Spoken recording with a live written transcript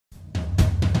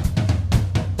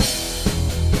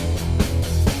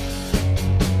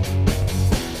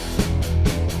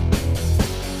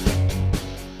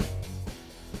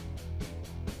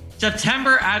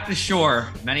September at the shore.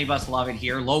 Many of us love it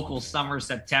here. Local summer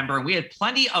September. And we had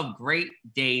plenty of great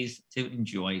days to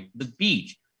enjoy the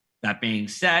beach. That being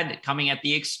said, coming at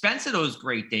the expense of those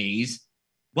great days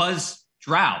was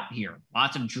drought here.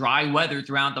 Lots of dry weather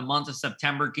throughout the month of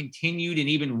September, continued and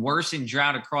even worsened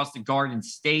drought across the Garden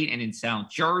State and in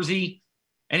South Jersey.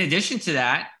 In addition to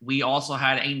that, we also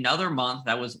had another month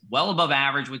that was well above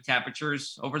average with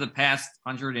temperatures over the past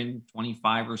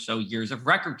 125 or so years of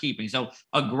record keeping. So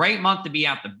a great month to be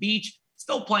at the beach.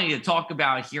 Still plenty to talk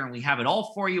about here, and we have it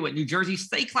all for you at New Jersey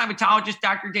State Climatologist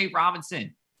Dr. Dave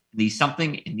Robinson, the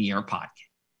Something in the Air podcast.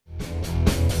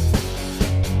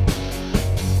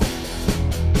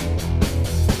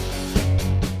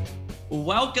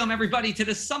 Welcome, everybody, to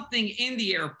the Something in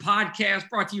the Air podcast,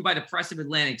 brought to you by the Press of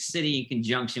Atlantic City in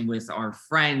conjunction with our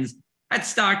friends at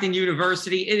Stockton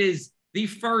University. It is the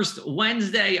first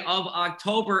Wednesday of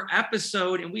October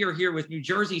episode, and we are here with New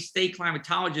Jersey State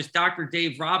Climatologist Dr.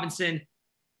 Dave Robinson.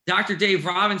 Dr. Dave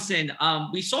Robinson,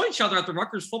 we saw each other at the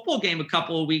Rutgers football game a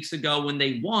couple of weeks ago when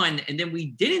they won, and then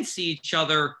we didn't see each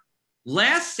other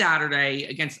last Saturday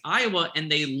against Iowa, and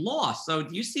they lost. So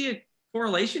do you see a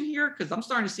correlation here? Because I'm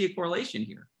starting to see a correlation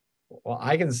here. Well,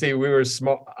 I can see we were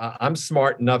smart. I'm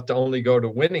smart enough to only go to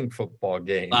winning football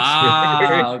games.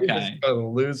 Okay. Just go to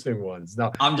losing ones.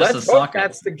 Now, I'm just let's a hope sucker.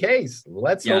 that's the case.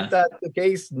 Let's hope that's the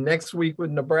case next week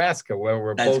with Nebraska, where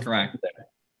we're That's both correct. there.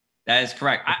 That is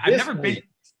correct. I've never been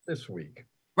this week.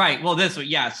 Right. Well, this week,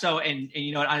 yeah. So, and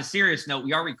you know, on a serious note,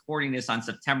 we are recording this on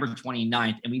September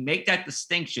 29th, and we make that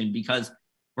distinction because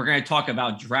we're going to talk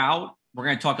about drought. We're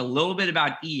going to talk a little bit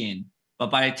about Ian. But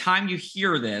by the time you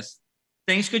hear this,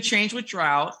 things could change with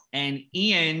drought, and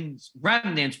Ian's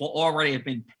remnants will already have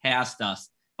been past us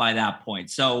by that point.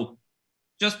 So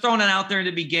just throwing it out there in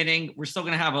the beginning, we're still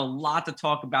going to have a lot to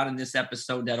talk about in this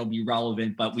episode that'll be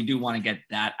relevant, but we do want to get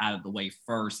that out of the way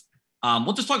first.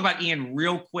 We'll just talk about Ian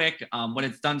real quick, what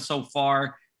it's done so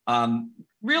far.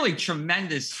 Really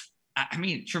tremendous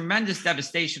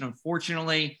devastation,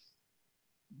 unfortunately.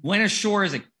 Went ashore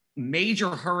as a major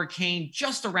hurricane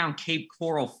just around Cape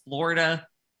Coral, Florida.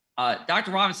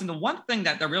 Dr. Robinson, the one thing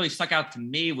that really stuck out to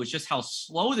me was just how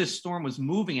slow this storm was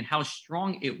moving and how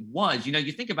strong it was. You know,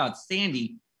 you think about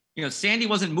Sandy, Sandy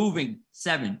wasn't moving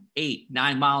 7, 8,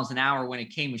 9 miles an hour when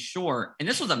it came ashore. And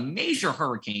this was a major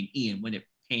hurricane, Ian, when it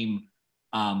came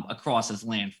across as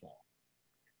landfall.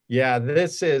 Yeah,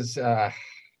 this is,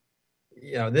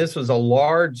 this was a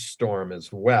large storm as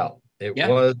well. It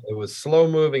was slow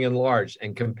moving and large.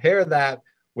 And compare that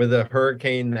with a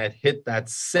hurricane that hit that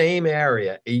same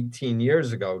area 18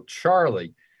 years ago,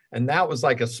 Charlie. And that was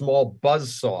like a small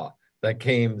buzzsaw that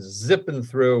came zipping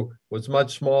through, was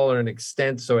much smaller in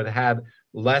extent, so it had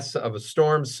less of a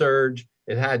storm surge.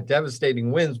 It had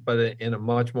devastating winds, but in a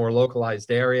much more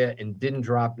localized area, and didn't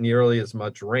drop nearly as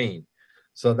much rain.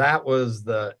 So that was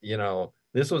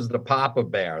this was the Papa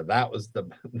Bear. That was the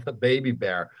baby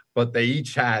bear, but they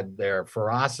each had their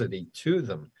ferocity to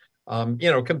them.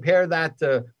 Compare that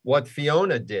to what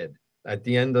Fiona did at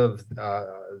the end of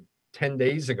 10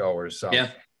 days ago or so. Yeah.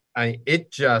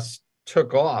 It just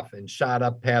took off and shot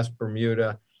up past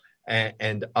Bermuda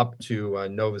and up to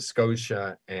Nova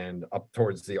Scotia and up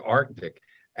towards the Arctic.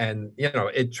 And,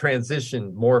 it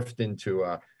transitioned, morphed into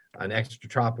an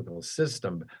extratropical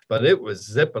system, but it was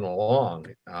zipping along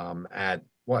at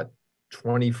what,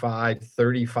 25,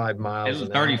 35 miles an hour. It was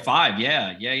 35.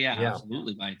 Yeah,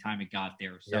 absolutely. By the time it got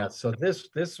there. So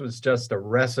this was just a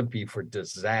recipe for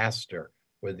disaster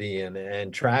with Ian,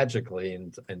 and tragically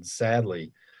and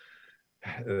sadly,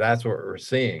 that's what we're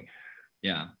seeing.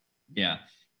 Yeah.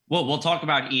 Well, we'll talk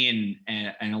about Ian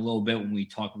in a little bit when we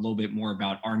talk a little bit more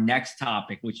about our next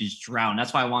topic, which is drought. And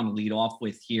that's why I want to lead off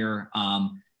with here.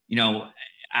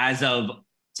 As of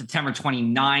September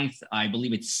 29th, I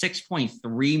believe it's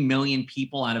 6.3 million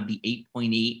people out of the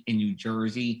 8.8 in New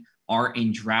Jersey are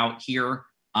in drought here.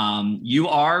 You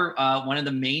are one of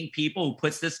the main people who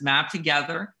puts this map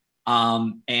together.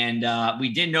 And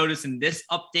we did notice in this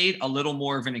update a little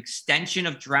more of an extension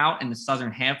of drought in the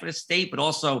southern half of the state, but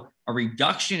also a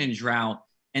reduction in drought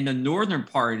in the northern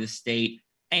part of the state.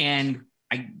 And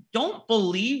I don't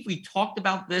believe we talked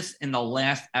about this in the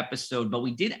last episode, but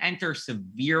we did enter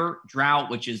severe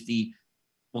drought, which is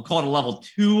we'll call it a level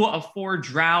 2 of 4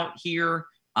 drought here.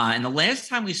 And the last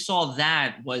time we saw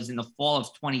that was in the fall of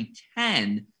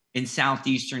 2010 in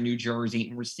southeastern New Jersey.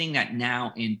 And we're seeing that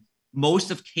now in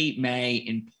most of Cape May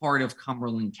and part of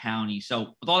Cumberland County.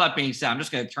 So with all that being said, I'm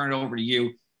just going to turn it over to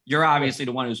you. You're obviously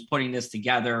the one who's putting this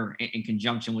together in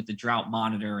conjunction with the drought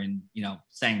monitor and,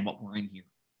 saying what we're in here.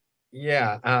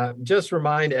 Yeah, just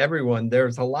remind everyone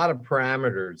there's a lot of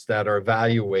parameters that are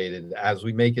evaluated as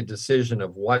we make a decision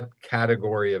of what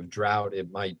category of drought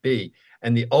it might be.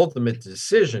 And the ultimate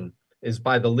decision is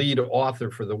by the lead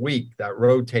author for the week that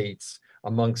rotates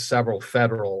amongst several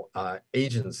federal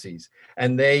agencies.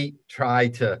 And they try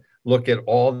to look at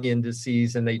all the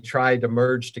indices and they try to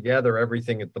merge together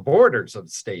everything at the borders of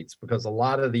states because a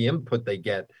lot of the input they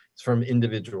get is from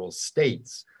individual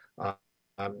states.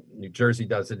 New Jersey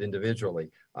does it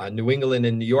individually. New England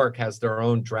and New York has their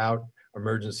own drought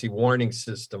emergency warning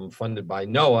system funded by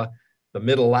NOAA. The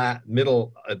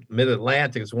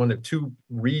Mid-Atlantic is one of two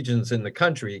regions in the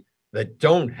country that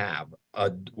don't have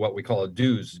what we call a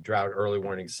DEWS, drought early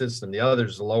warning system. The other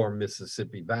is the lower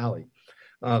Mississippi Valley.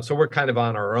 So we're kind of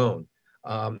on our own.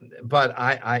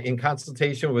 But in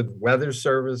consultation with Weather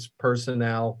Service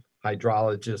personnel,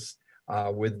 hydrologists,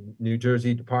 with New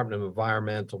Jersey Department of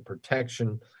Environmental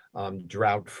Protection,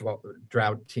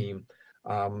 drought team.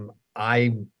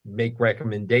 I make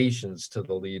recommendations to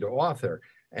the lead author.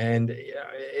 And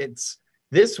it's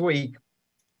this week,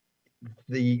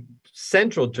 the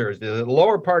central Jersey, the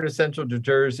lower part of central New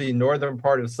Jersey, northern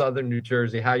part of southern New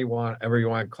Jersey, ever you want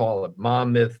to call it,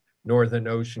 Monmouth, Northern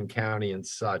Ocean County and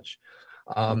such.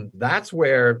 That's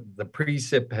where the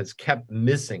precip has kept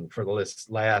missing for the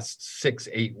last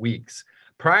 6-8 weeks.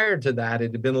 Prior to that,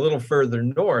 it had been a little further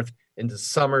north into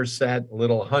Somerset, a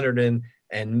little Hunterdon,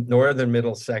 and northern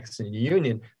Middlesex and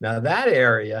Union. Now that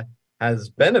area has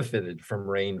benefited from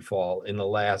rainfall in the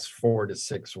last 4 to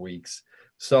 6 weeks.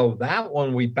 So that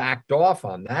one we backed off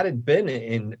on. That had been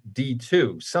in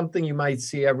D2, something you might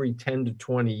see every 10 to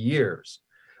 20 years.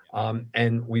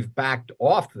 And we've backed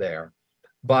off there.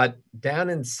 But down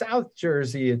in South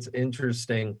Jersey, it's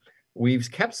interesting.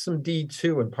 We've kept some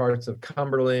D2 in parts of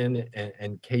Cumberland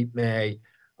and Cape May.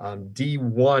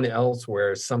 D1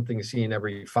 elsewhere is something seen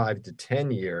every 5 to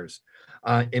 10 years,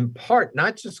 in part,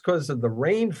 not just because of the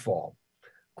rainfall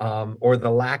or the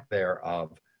lack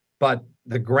thereof, but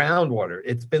the groundwater.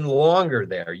 It's been longer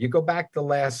there. You go back to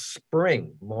last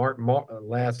spring,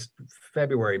 last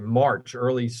February, March,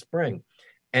 early spring,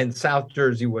 and South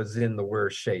Jersey was in the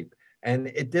worst shape. And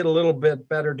it did a little bit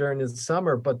better during the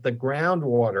summer, but the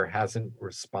groundwater hasn't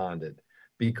responded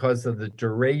because of the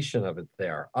duration of it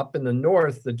there. Up in the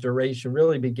north, the duration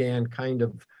really began kind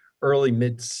of early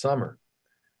midsummer.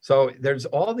 So there's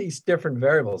all these different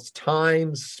variables: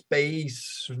 time,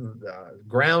 space,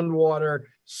 groundwater,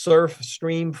 surf,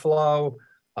 stream flow,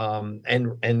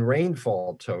 and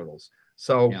rainfall totals.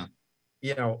 So,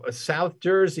 South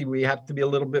Jersey, we have to be a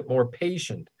little bit more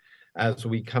patient as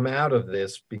we come out of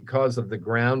this because of the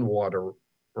groundwater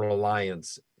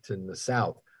reliance in the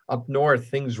south. Up north,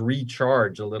 things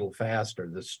recharge a little faster,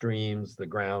 the streams, the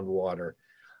groundwater,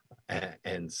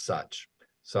 and such.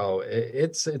 So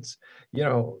it's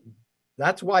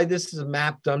that's why this is a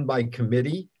map done by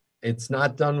committee. It's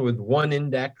not done with one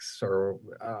index or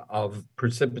of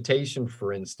precipitation,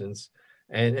 for instance.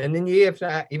 And then you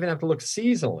even have to look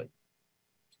seasonally.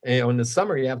 In the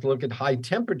summer, you have to look at high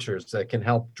temperatures that can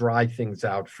help dry things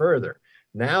out further.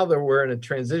 Now that we're in a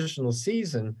transitional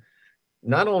season,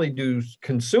 not only do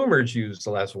consumers use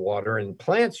less water and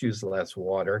plants use less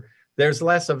water, there's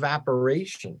less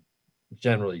evaporation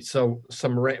generally. So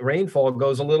some rainfall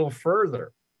goes a little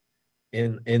further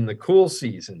in the cool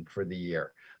season for the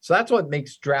year. So that's what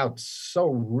makes droughts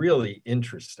so really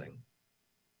interesting.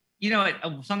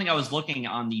 Something I was looking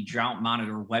on the Drought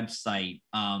Monitor website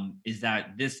is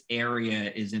that this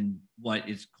area is in what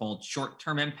is called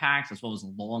short-term impacts as well as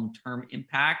long-term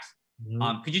impacts.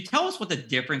 Mm-hmm. Could you tell us what the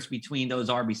difference between those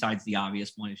are, besides the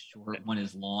obvious one is short, one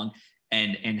is long,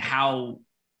 and how,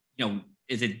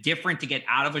 is it different to get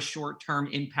out of a short-term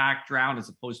impact drought as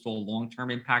opposed to a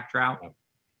long-term impact drought?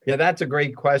 Yeah, that's a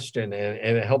great question,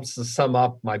 and it helps to sum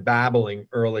up my babbling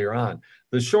earlier on.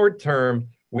 The short-term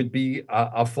would be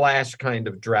a flash kind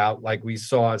of drought like we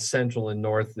saw central and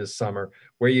north this summer,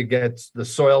 where you get the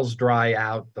soils dry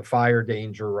out, the fire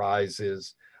danger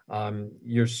rises,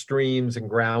 your streams and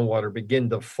groundwater begin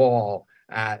to fall,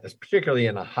 particularly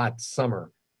in a hot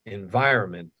summer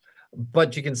environment.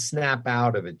 But you can snap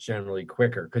out of it generally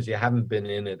quicker because you haven't been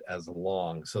in it as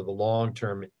long. So the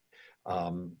long-term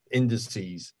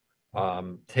indices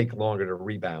take longer to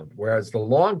rebound. Whereas the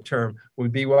long term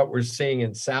would be what we're seeing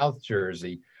in South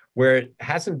Jersey, where it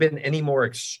hasn't been any more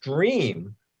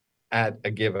extreme at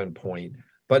a given point,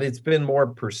 but it's been more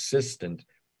persistent.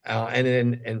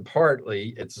 And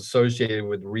partly it's associated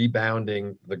with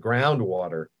rebounding the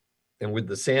groundwater. And with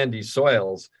the sandy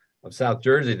soils of South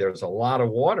Jersey, there's a lot of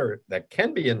water that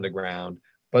can be in the ground,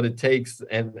 but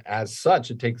and as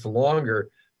such, it takes longer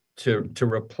to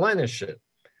replenish it.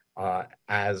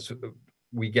 as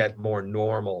we get more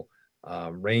normal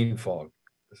rainfall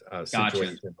Gotcha.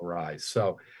 situation arise.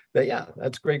 So, yeah,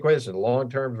 that's a great question. Long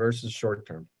term versus short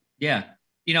term. Yeah.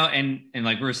 And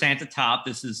like we were saying at the top,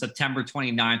 this is September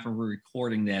 29th when we're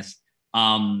recording this.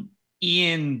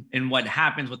 Ian and what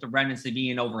happens with the remnants of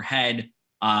Ian overhead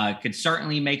could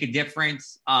certainly make a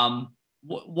difference.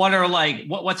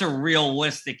 What's a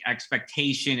realistic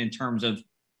expectation in terms of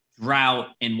drought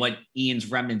and what Ian's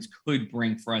remnants could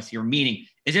bring for us here? Meaning,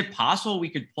 is it possible we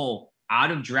could pull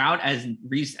out of drought as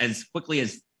quickly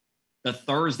as the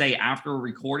Thursday after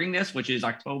recording this, which is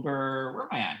October, where am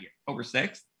I at here? October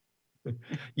 6th?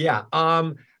 Yeah.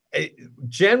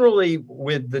 Generally,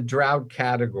 with the drought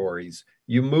categories,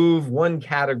 you move one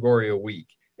category a week.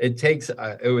 It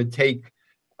would take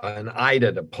an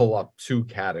IDA to pull up two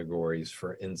categories,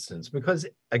 for instance, because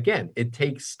again, it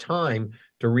takes time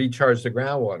to recharge the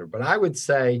groundwater. But I would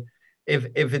say if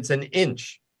it's an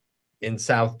inch in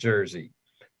South Jersey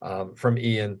from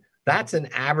Ian, that's an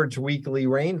average weekly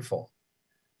rainfall.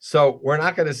 So we're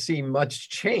not going to see much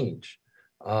change.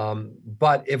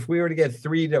 But if we were to get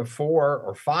 3 to 4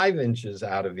 or 5 inches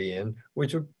out of Ian,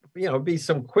 which would be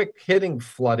some quick hitting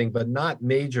flooding, but not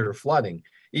major flooding.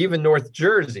 Even North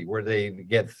Jersey, where they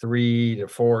get 3 to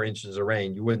 4 inches of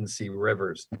rain, you wouldn't see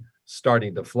rivers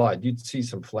starting to flood. You'd see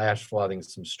some flash flooding,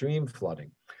 some stream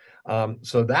flooding.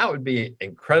 So that would be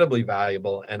incredibly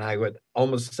valuable. And I would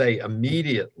almost say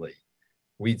immediately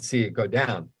we'd see it go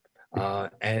down.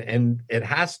 And it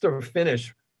has to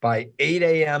finish by 8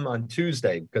 a.m. on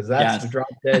Tuesday, because that's the drop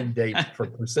dead date for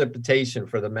precipitation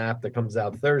for the map that comes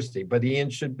out Thursday. But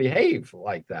Ian should behave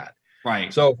like that.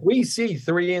 Right. So if we see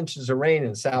 3 inches of rain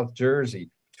in South Jersey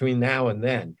between now and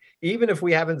then, even if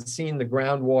we haven't seen the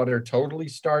groundwater totally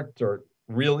start or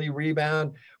really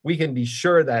rebound, we can be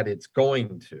sure that it's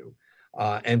going to,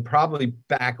 and probably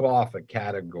back off a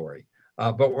category.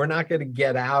 But we're not going to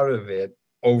get out of it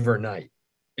overnight.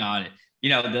 Got it.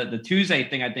 The Tuesday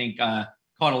thing, I think,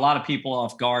 caught a lot of people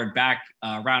off guard back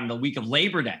around the week of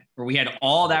Labor Day, where we had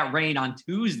all that rain on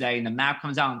Tuesday and the map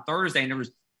comes out on Thursday and there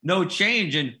was no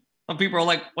change. And some people are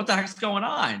like, what the heck's going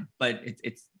on? But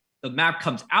it's the map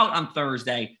comes out on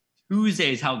Thursday.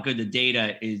 Tuesday is how good the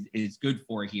data is good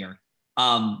for here.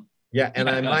 And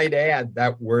I might add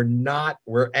that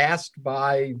we're asked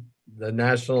by the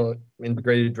National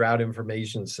Integrated Drought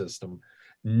Information System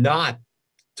not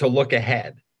to look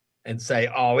ahead and say,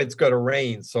 oh, it's going to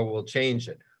rain, so we'll change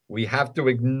it. We have to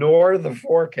ignore the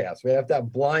forecast. We have to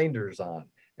have blinders on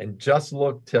and just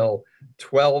look till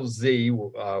 12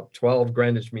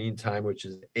 Greenwich Mean Time, which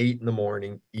is 8 in the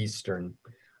morning Eastern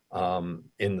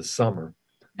in the summer,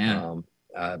 for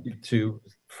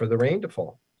the rain to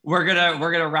fall. We're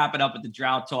gonna wrap it up with the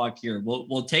drought talk here.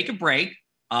 We'll take a break.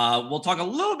 We'll talk a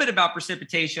little bit about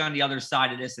precipitation on the other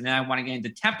side of this, and then I want to get into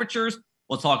temperatures.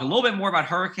 We'll talk a little bit more about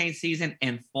hurricane season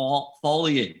and fall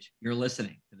foliage. You're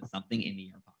listening to the Something in the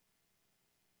Air podcast.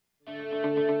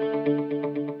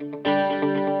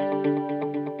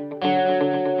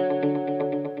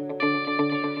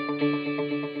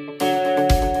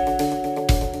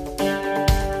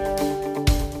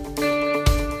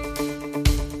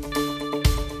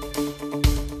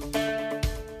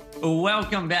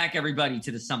 Welcome back, everybody,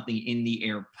 to the Something in the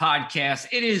Air podcast.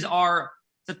 It is our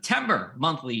September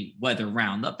monthly weather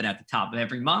roundup, and at the top of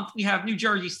every month, we have New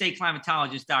Jersey State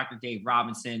Climatologist Dr. Dave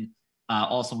Robinson,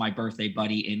 also my birthday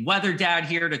buddy and weather dad,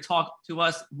 here to talk to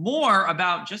us more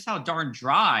about just how darn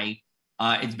dry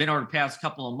it's been over the past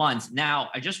couple of months. Now,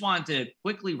 I just wanted to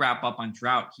quickly wrap up on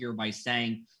drought here by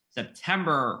saying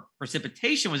September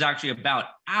precipitation was actually about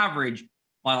average,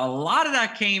 while a lot of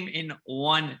that came in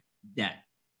one day.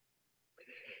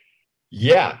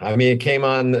 Yeah, I mean, it came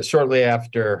on shortly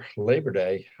after Labor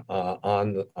Day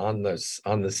on the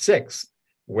 6th,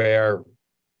 where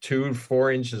 2 to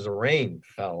 4 inches of rain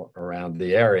fell around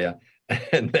the area,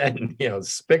 and then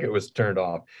spigot was turned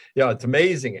off. It's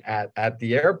amazing at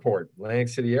the airport, Atlantic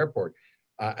City Airport,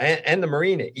 and the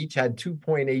marina each had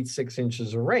 2.86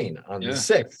 inches of rain on the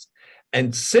 6th,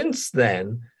 and since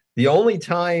then, the only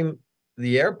time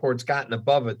the airport's gotten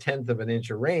above 1/10 of an inch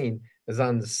of rain is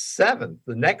on the 7th.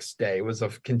 The next day was a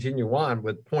continue on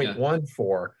with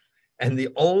 0.14. And the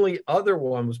only other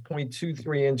one was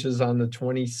 0.23 inches on the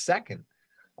 22nd.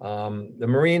 The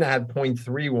marina had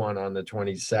 0.31 on the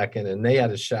 22nd, and they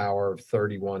had a shower of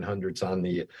 31 hundredths on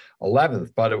the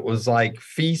 11th. But it was like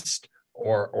feast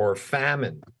or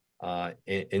famine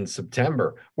in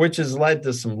September, which has led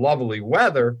to some lovely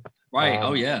weather.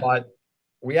 Right. But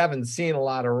we haven't seen a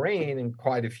lot of rain in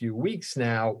quite a few weeks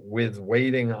now, with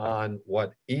waiting on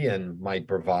what Ian might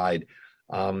provide.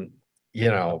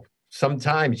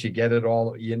 sometimes you get it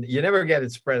all, you never get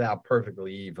it spread out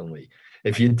perfectly evenly.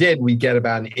 If you did, we get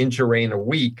about an inch of rain a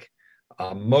week,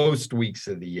 most weeks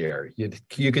of the year.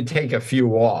 You could take a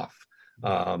few off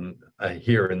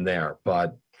here and there,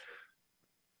 but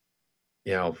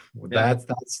Yeah.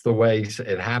 that's the way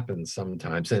it happens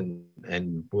sometimes,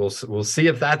 and we'll see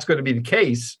if that's going to be the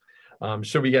case.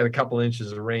 Should we get a couple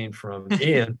inches of rain from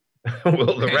Ian?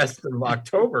 Will the rest of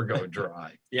October go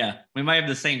dry? Yeah, we might have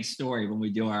the same story when we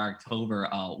do our October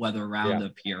weather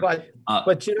roundup here.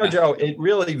 But Joe, it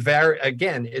really varies.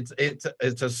 Again,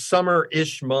 it's a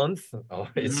summer-ish month.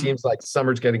 It seems like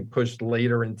summer's getting pushed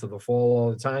later into the fall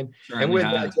all the time, and with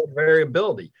that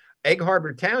variability. Egg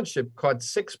Harbor Township caught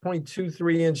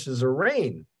 6.23 inches of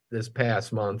rain this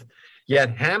past month,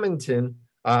 yet Hamilton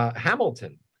had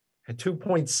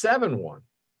 2.71.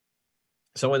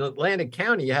 So in Atlantic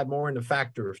County, you had more in the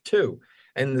factor of 2.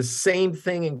 And the same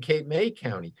thing in Cape May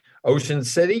County. Ocean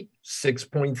City,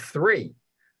 6.3.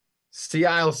 Sea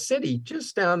Isle City,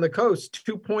 just down the coast,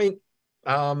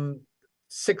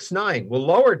 2.69. Well,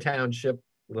 Lower Township,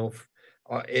 a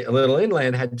little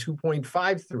inland, had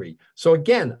 2.53. So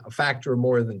again, a factor of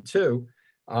more than 2.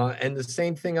 And the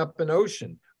same thing up in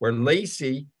Ocean, where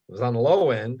Lacey was on the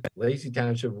low end, Lacey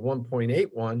Township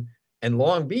 1.81, and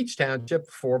Long Beach Township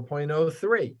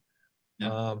 4.03.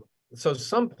 Yeah. So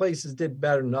some places did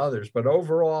better than others, but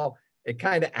overall, it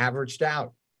kind of averaged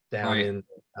out down in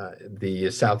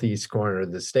the southeast corner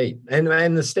of the state, and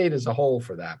the state as a whole,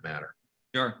 for that matter.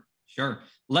 Sure.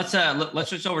 Let's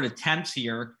switch over to temps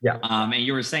here. Yeah. And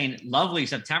you were saying lovely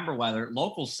September weather,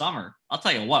 local summer. I'll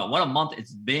tell you what a month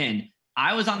it's been.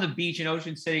 I was on the beach in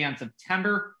Ocean City on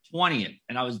September 20th,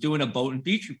 and I was doing a boat and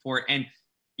beach report, and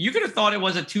you could have thought it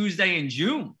was a Tuesday in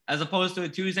June as opposed to a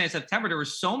Tuesday in September. There were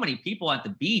so many people at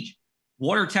the beach.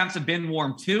 Water temps have been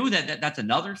warm too. That's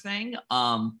another thing.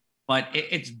 But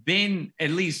it's been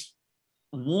at least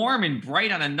warm and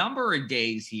bright on a number of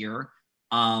days here.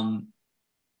 So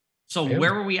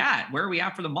where are we at? Where are we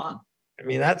at for the month? I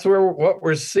mean, that's what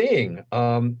we're seeing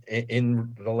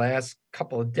in the last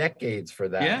couple of decades, for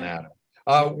that matter.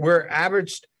 We're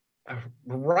averaged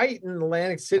right in the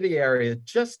Atlantic City area,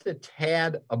 just a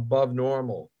tad above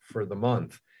normal for the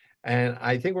month. And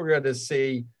I think we're going to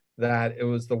see that it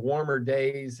was the warmer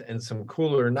days and some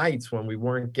cooler nights when we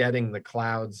weren't getting the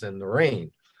clouds and the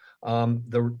rain.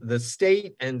 The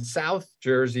state and South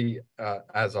Jersey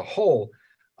as a whole,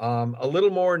 a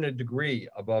little more than a degree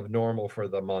above normal for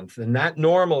the month. And that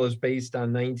normal is based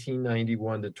on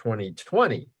 1991 to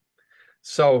 2020.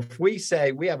 So if we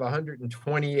say we have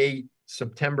 128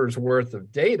 September's worth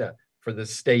of data for the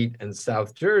state and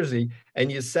South Jersey, and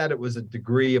you said it was a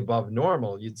degree above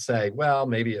normal, you'd say, well,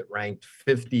 maybe it ranked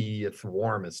 50th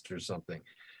warmest or something.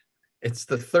 It's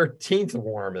the 13th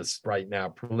warmest right now,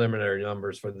 preliminary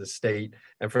numbers for the state,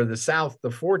 and for the South, the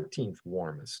 14th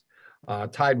warmest,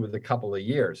 tied with a couple of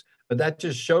years. But that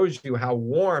just shows you how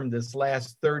warm this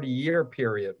last 30-year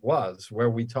period was,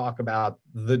 where we talk about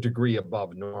the degree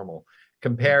above normal,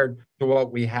 compared to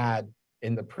what we had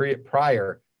in the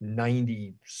prior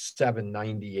 97,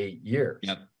 98 years.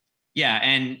 Yep. Yeah.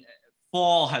 And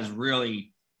fall has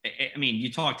really, I mean,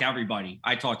 you talk to everybody.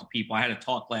 I talked to people. I had a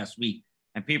talk last week,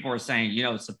 and people were saying,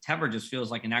 September just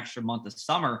feels like an extra month of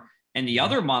summer. And the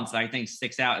other month that I think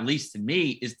sticks out, at least to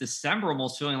me, is December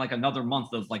almost feeling like another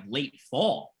month of like late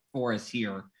fall for us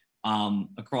here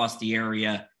across the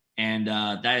area. And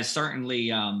that is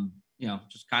certainly,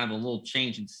 just kind of a little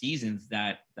change in seasons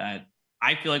that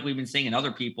I feel like we've been seeing, and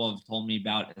other people have told me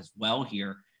about as well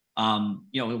here.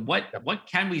 What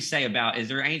can we say about, is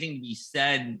there anything to be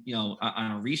said,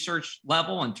 on a research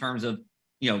level in terms of,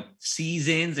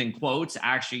 seasons and quotes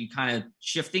actually kind of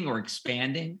shifting or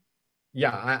expanding?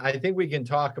 Yeah, I think we can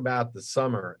talk about the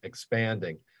summer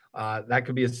expanding. That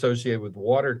could be associated with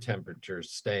water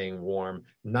temperatures staying warm,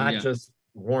 not just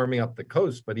warming up the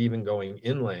coast, but even going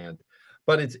inland.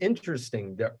 But it's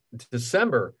interesting that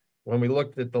December, when we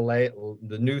looked at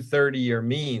the new 30-year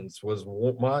means, was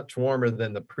much warmer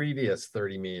than the previous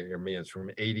 30-year means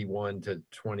from 81 to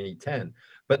 2010,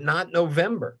 but not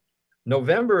November.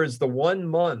 November is the one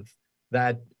month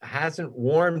that hasn't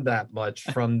warmed that much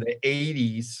from the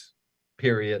 80s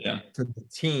period to the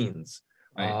teens.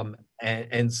 Right.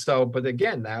 But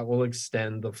again, that will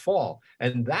extend the fall.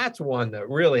 And that's one that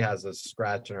really has us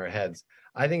scratching our heads.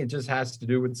 I think it just has to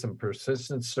do with some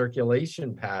persistent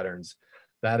circulation patterns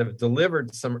that have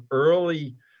delivered some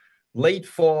late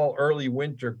fall, early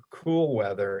winter cool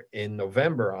weather in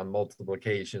November on multiple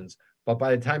occasions. But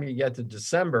by the time you get to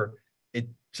December, it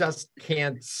just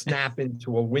can't snap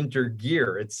into a winter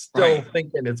gear. It's still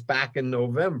thinking it's back in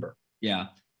November. Yeah.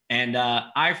 And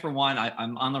I, for one,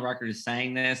 I'm on the record as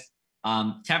saying this.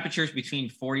 Temperatures between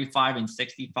 45 and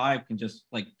 65 can just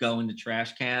like go in the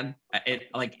trash can.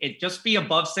 It just be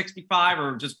above 65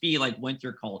 or just be like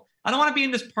winter cold. I don't want to be in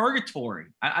this purgatory.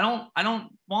 I don't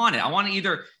want it. I want to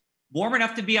either warm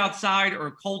enough to be outside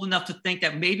or cold enough to think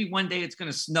that maybe one day it's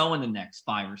going to snow in the next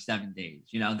 5 or 7 days.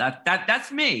 You know,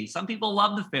 that's me. Some people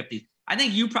love the 50s. I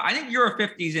think you're a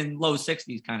 50s and low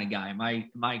 60s kind of guy. Am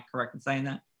I correct in saying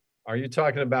that? Are you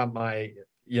talking about my,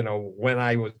 when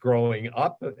I was growing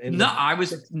up in No, the I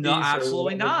was no, 60s or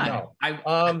absolutely not.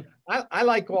 no? I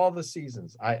like all the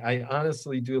seasons. I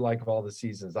honestly do like all the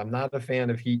seasons. I'm not a fan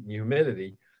of heat and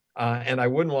humidity. And I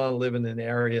wouldn't want to live in an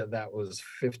area that was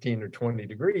 15 or 20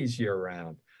 degrees year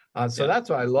round. So that's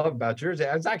what I love about Jersey.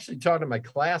 I was actually talking to my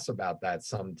class about that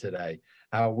some today,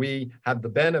 how we have the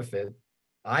benefit,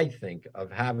 I think,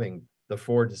 of having the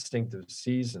 4 distinctive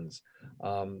seasons.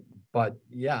 But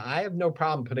yeah, I have no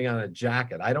problem putting on a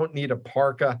jacket. I don't need a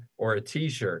parka or a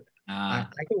t-shirt. I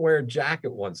can wear a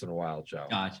jacket once in a while, Joe.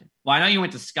 Gotcha. Well, I know you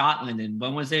went to Scotland, and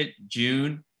when was it?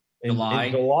 June, July?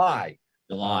 In July.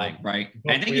 Right?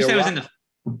 I think you said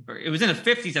it was in the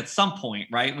 50s at some point,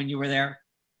 right? When you were there.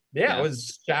 Yeah, it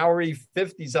was showery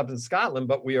 50s up in Scotland,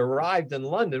 but we arrived in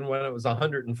London when it was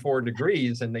 104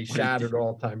 degrees and they shattered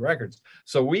all-time records.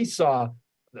 So we saw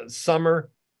the summer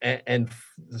and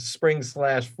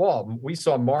spring/fall. We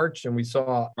saw March and we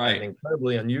saw an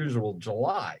incredibly unusual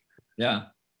July. Yeah,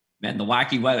 man, the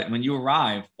wacky weather. When you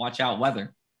arrive, watch out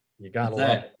weather. You gotta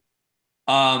love it.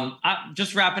 I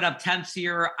just wrapping up temps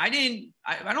here. I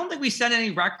don't think we set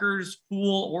any records,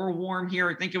 cool or warm here.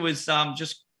 I think it was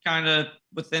just kind of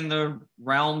within the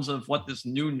realms of what this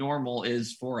new normal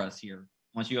is for us here.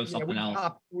 Unless you have something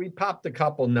else. We popped a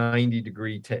couple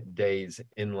 90-degree days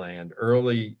inland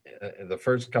early in the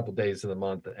first couple days of the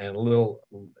month, and a little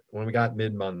when we got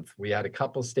mid-month, we had a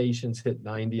couple stations hit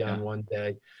 90 on one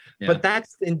day. But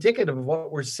that's indicative of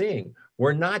what we're seeing.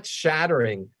 We're not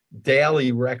shattering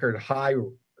daily record high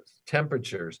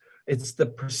temperatures. It's the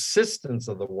persistence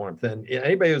of the warmth. And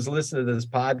anybody who's listening to this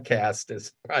podcast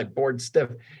is probably bored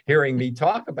stiff hearing me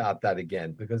talk about that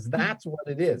again, because that's what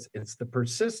it is. It's the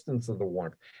persistence of the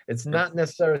warmth. It's not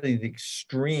necessarily the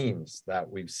extremes that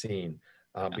we've seen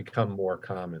become more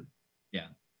common. Yeah.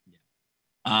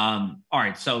 All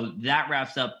right. So that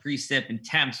wraps up precip and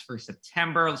temps for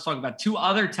September. Let's talk about 2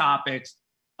 other topics.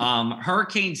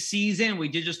 Hurricane season. We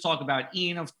did just talk about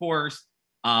Ian, of course.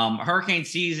 Hurricane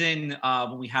season,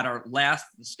 when we had our last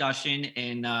discussion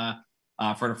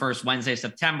for the first Wednesday of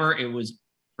September, it was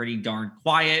pretty darn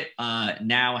quiet.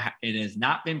 Now it has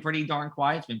not been pretty darn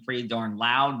quiet. It's been pretty darn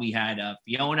loud. We had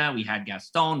Fiona, we had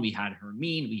Gaston, we had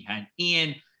Hermine, we had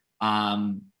Ian.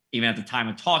 Even at the time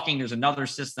of talking, there's another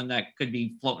system that could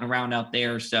be floating around out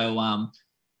there. So I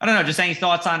don't know, just any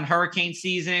thoughts on hurricane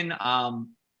season?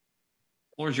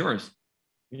 Floor is yours.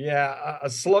 Yeah, a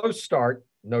slow start.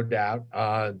 No doubt.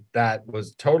 That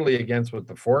was totally against what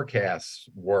the forecasts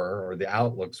were or the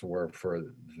outlooks were for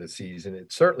the season.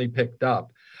 It certainly picked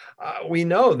up. We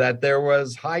know that there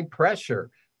was high pressure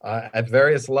at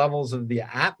various levels of the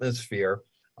atmosphere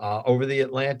over the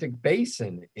Atlantic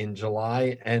basin in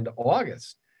July and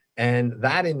August, and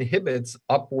that inhibits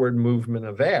upward movement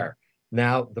of air.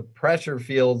 Now, the pressure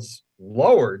fields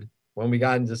lowered when we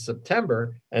got into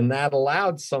September, and that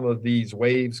allowed some of these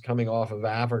waves coming off of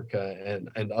Africa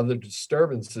and other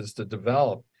disturbances to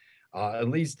develop, at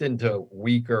least into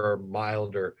weaker,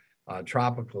 milder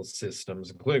tropical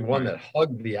systems, including one that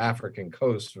hugged the African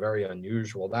coast, very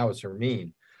unusual. That was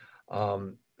Hermine.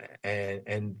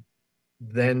 And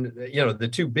then, the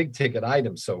 2 big ticket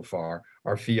items so far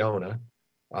are Fiona,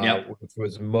 which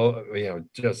was,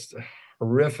 just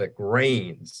horrific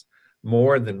rains,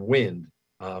 more than wind.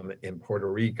 In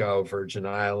Puerto Rico, Virgin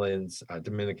Islands,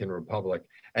 Dominican Republic,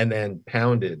 and then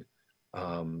pounded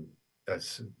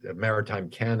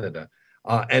maritime Canada.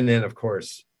 And then, of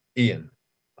course, Ian.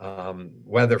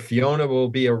 Whether Fiona will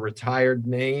be a retired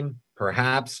name,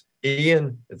 perhaps.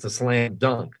 Ian, it's a slam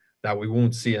dunk that we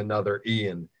won't see another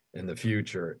Ian in the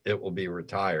future. It will be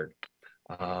retired.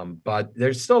 But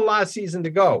there's still a lot of season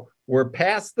to go. We're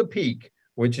past the peak,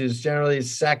 which is generally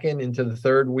second into the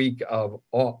 3rd week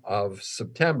of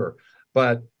September.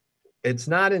 But it's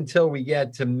not until we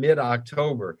get to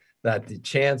mid-October that the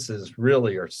chances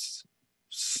really are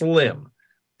slim.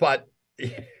 But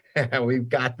we've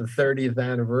got the 30th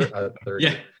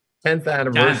anniversary, 10th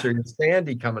anniversary of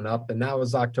Sandy coming up, and that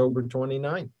was October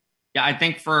 29th. Yeah, I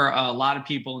think for a lot of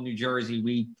people in New Jersey,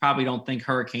 we probably don't think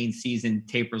hurricane season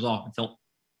tapers off until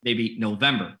maybe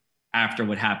November after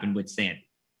what happened with Sandy.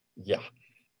 Yeah.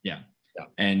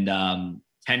 And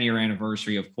 10-year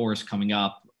anniversary, of course, coming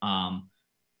up.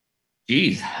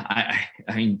 Geez, I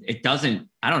mean, it doesn't,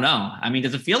 I don't know. I mean,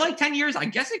 does it feel like 10 years? I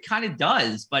guess it kind of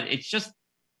does, but it's just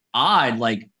odd.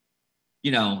 Like,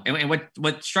 and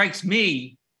what strikes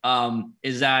me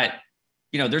is that,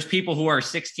 there's people who are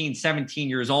 16, 17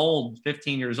 years old,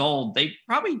 15 years old. They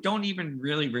probably don't even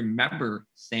really remember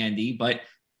Sandy, but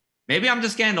maybe I'm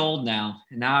just getting old now.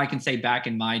 And now I can say back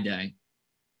in my day.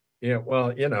 Yeah,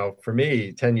 well, for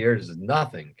me, 10 years is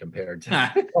nothing compared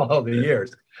to all the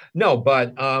years. No,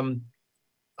 but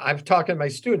I've talked to my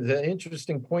students. An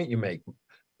interesting point you make.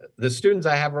 The students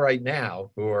I have right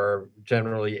now, who are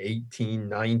generally 18,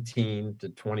 19 to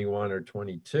 21 or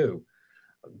 22,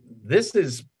 this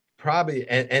is probably,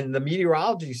 and the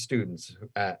meteorology students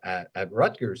at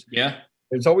Rutgers, Yeah.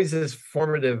 there's always this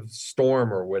formative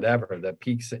storm or whatever that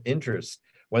piques interest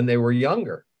when they were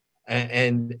younger.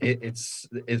 And it's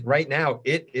right now,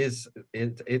 it's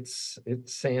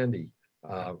Sandy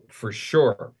for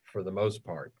sure, for the most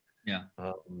part. Yeah.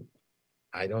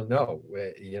 I don't know.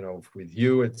 With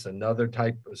you, it's another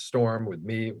type of storm. With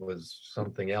me, it was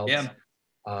something else. Yeah.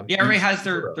 Everybody has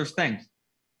their things.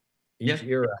 Each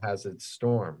era has its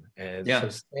storm. And so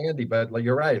Sandy, but like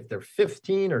you're right, if they're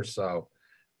 15 or so,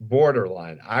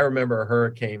 borderline. I remember a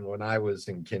hurricane when I was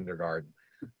in kindergarten.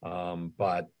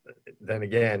 But then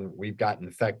again, we've got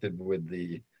infected with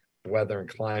the weather and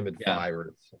climate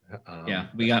virus.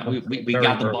 We got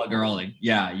the bug early.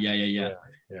 Yeah.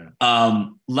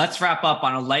 Let's wrap up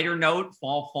on a lighter note.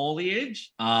 Fall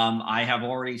foliage. I have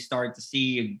already started to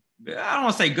see, I don't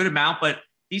want to say a good amount, but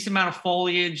decent amount of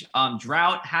foliage.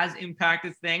 Drought has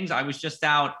impacted things. I was just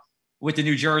out with the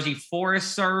New Jersey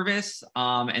Forest Service,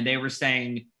 and they were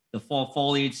saying the fall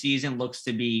foliage season looks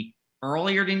to be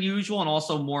earlier than usual and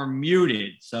also more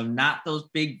muted. So not those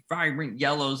big vibrant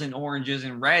yellows and oranges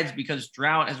and reds, because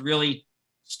drought has really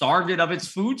starved it of its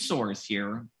food source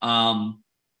here. What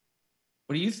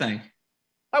do you think?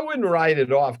 I wouldn't write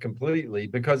it off completely,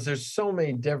 because there's so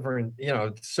many different,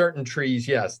 certain trees.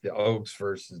 Yes, the oaks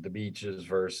versus the beeches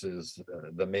versus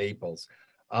the maples.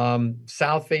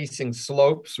 South facing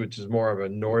slopes, which is more of a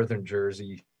northern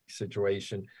Jersey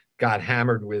situation, got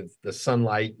hammered with the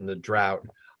sunlight and the drought.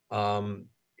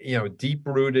 Deep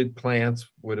rooted plants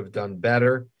would have done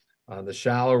better. The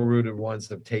shallow rooted ones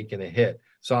have taken a hit.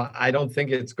 So I don't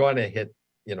think it's going to hit,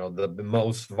 the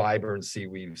most vibrancy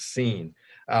we've seen.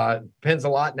 Depends a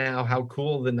lot now how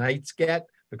cool the nights get,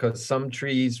 because some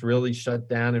trees really shut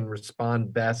down and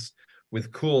respond best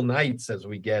with cool nights as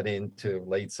we get into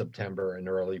late September and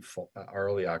early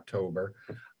October.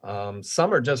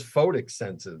 Some are just photic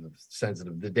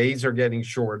sensitive. The days are getting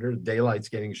shorter, daylight's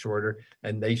getting shorter,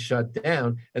 and they shut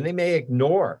down, and they may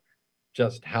ignore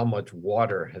just how much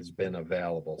water has been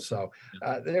available. So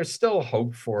there's still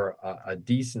hope for a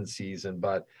decent season,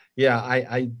 but yeah,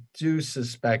 I do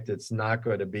suspect it's not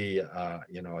going to be a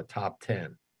top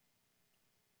 10.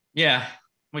 Yeah,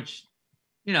 which,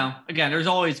 again, there's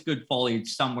always good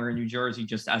foliage somewhere in New Jersey,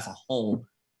 just as a whole.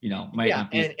 Might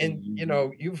not be. And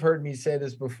you've heard me say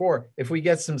this before. If we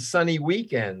get some sunny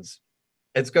weekends,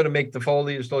 it's going to make the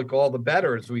foliage look all the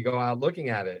better as we go out looking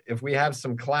at it. If we have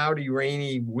some cloudy,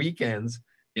 rainy weekends,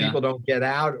 people don't get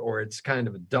out, or it's kind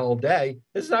of a dull day,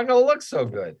 it's not going to look so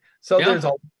good. So there's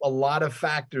a lot of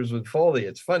factors with foliage.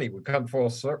 It's funny, we come full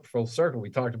circle. We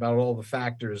talked about all the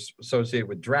factors associated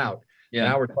with drought. Yeah.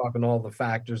 Now we're talking all the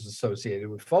factors associated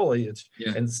with foliage,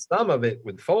 and some of it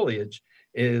with foliage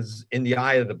is in the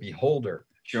eye of the beholder.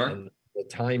 Sure. And the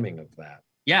timing of that.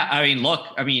 Yeah. I mean, look,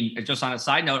 just on a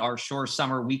side note, our Shore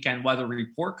Summer Weekend Weather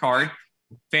Report card,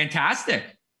 fantastic.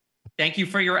 Thank you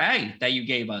for your A that you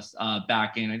gave us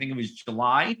back in, I think it was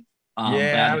July.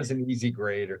 I was an easy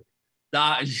grader.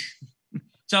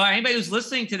 So anybody who's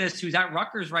listening to this, who's at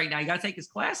Rutgers right now, you got to take his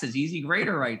classes. Easy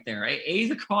grader right there. A's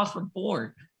across the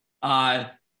board. No,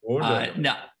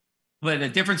 but a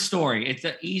different story. It's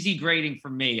an easy grading for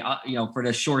me, for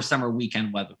the Shore Summer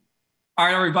Weekend Weather. All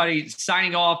right, everybody,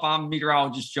 signing off. I'm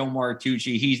meteorologist Joe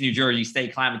Martucci. He's New Jersey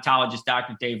State Climatologist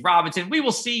Dr. Dave Robinson. We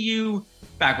will see you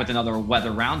back with another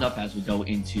weather roundup as we go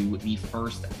into the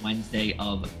first Wednesday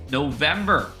of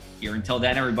November. Here, until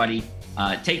then, everybody,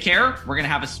 take care. We're going to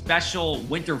have a special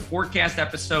winter forecast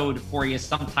episode for you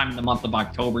sometime in the month of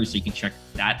October, so you can check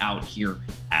that out here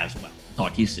as well.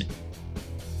 Talk to you soon.